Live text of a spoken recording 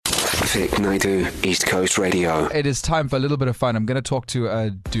Vic Naidoo, East Coast Radio. It is time for a little bit of fun. I'm going to talk to a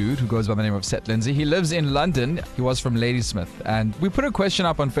dude who goes by the name of Seth Lindsay. He lives in London. He was from Ladysmith. And we put a question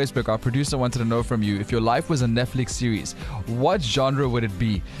up on Facebook. Our producer wanted to know from you, if your life was a Netflix series, what genre would it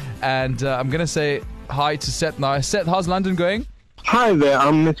be? And I'm going to say hi to Seth now. Seth, how's London going? Hi there.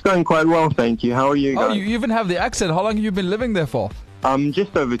 It's going quite well, thank you. How are you guys? Oh, you even have the accent. How long have you been living there for?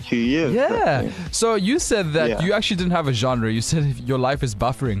 Just over 2 years. Yeah. So you said that you actually didn't have a genre. You said your life is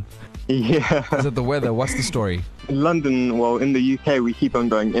buffering. Yeah. Is it the weather? What's the story? In London, well, in the UK, we keep on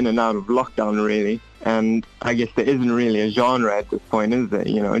going in and out of lockdown, really. And I guess there isn't really a genre at this point, is there?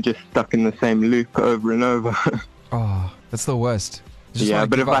 You know, just stuck in the same loop over and over. Oh, that's the worst. Yeah,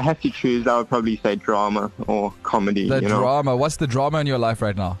 but if I had to choose, I would probably say drama or comedy. The drama. What's the drama in your life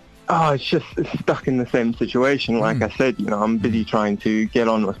right now? Oh, it's just stuck in the same situation. Like I said, I'm busy trying to get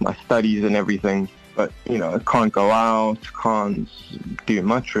on with my studies and everything. But, I can't go out, can't do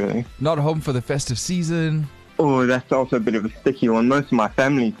much, really. Not home for the festive season? Oh, that's also a bit of a sticky one. Most of my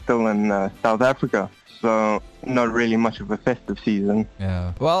family's still in South Africa, so not really much of a festive season.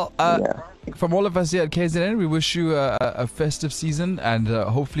 Yeah. Well, from all of us here at KZN, we wish you a festive season, and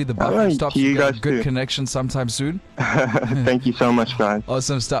hopefully the buffering stops. You get a good connection sometime soon. Thank you so much, guys.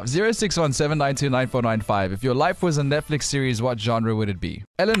 Awesome stuff. 0617929495. If your life was a Netflix series, what genre would it be?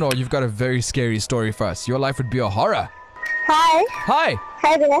 Eleanor, you've got a very scary story for us. Your life would be a horror. Hi. Hi.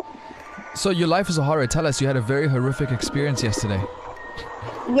 Hi there. So your life is a horror. Tell us, you had a very horrific experience yesterday.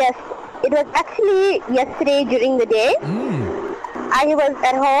 Yes. It was actually yesterday during the day. I was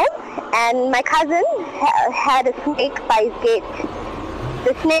at home and my cousin had a snake by his gate.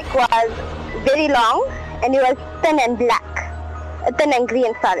 The snake was very long and it was thin and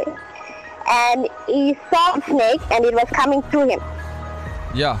green, sorry. And he saw the snake and it was coming through him.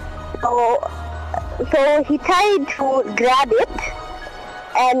 Yeah. So he tried to grab it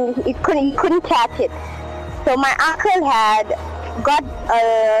and he couldn't catch it. So my uncle had got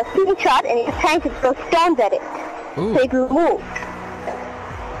a slingshot and he was trying to throw stones at it. Ooh. So it will move.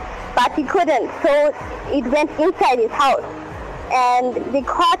 But he couldn't, so it went inside his house. And they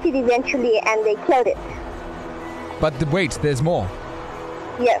caught it eventually and they killed it. But wait, there's more.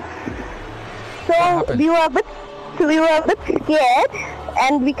 Yes. So we were a bit scared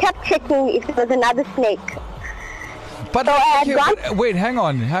and we kept checking if there was another snake. But so wait, hang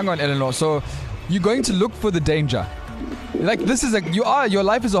on, Eleanor. So you're going to look for the danger. Like this is your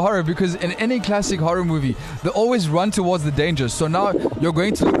life is a horror, because in any classic horror movie they always run towards the danger. So now you're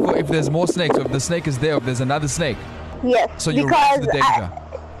going to look for if there's more snakes, or if the snake is there, or if there's another snake. Yes. So you run to the danger.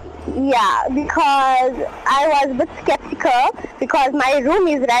 Because I was a bit skeptical because my room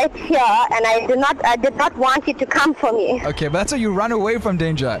is right here and I did not want it to come for me. Okay, but that's how you run away from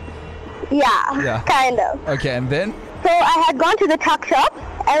danger. Yeah. Kind of. Okay, and then? So I had gone to the tuck shop,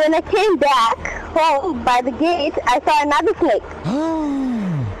 and when I came back home by the gate, I saw another snake.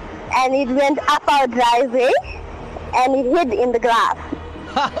 And it went up our driveway, and it hid in the grass.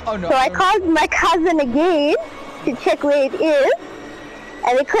 Oh no! So I called my cousin again to check where it is,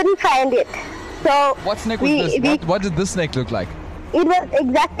 and we couldn't find it. So what snake was this? What did this snake look like? It was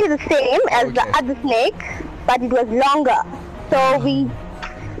exactly the same as the other snake, but it was longer. So we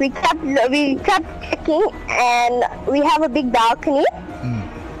kept checking, and we have a big balcony.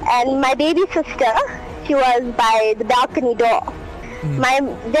 And my baby sister, she was by the balcony door.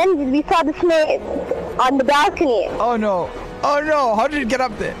 Then we saw the snake on the balcony. Oh no! How did it get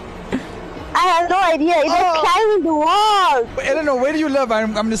up there? I have no idea. It was climbing the walls. Eleanor, where do you live?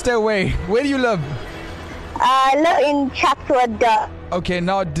 I'm going to stay away. Where do you live? I live in Chatsworth. Okay,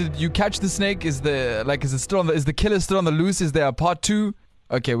 now did you catch the snake? Is the killer still on the loose? Is there a part 2?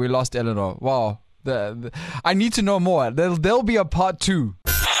 Okay, we lost Eleanor. Wow. I need to know more. There'll be a part 2.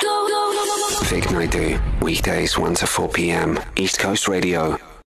 Vic Naidoo, weekdays 1 to 4 p.m. East Coast Radio.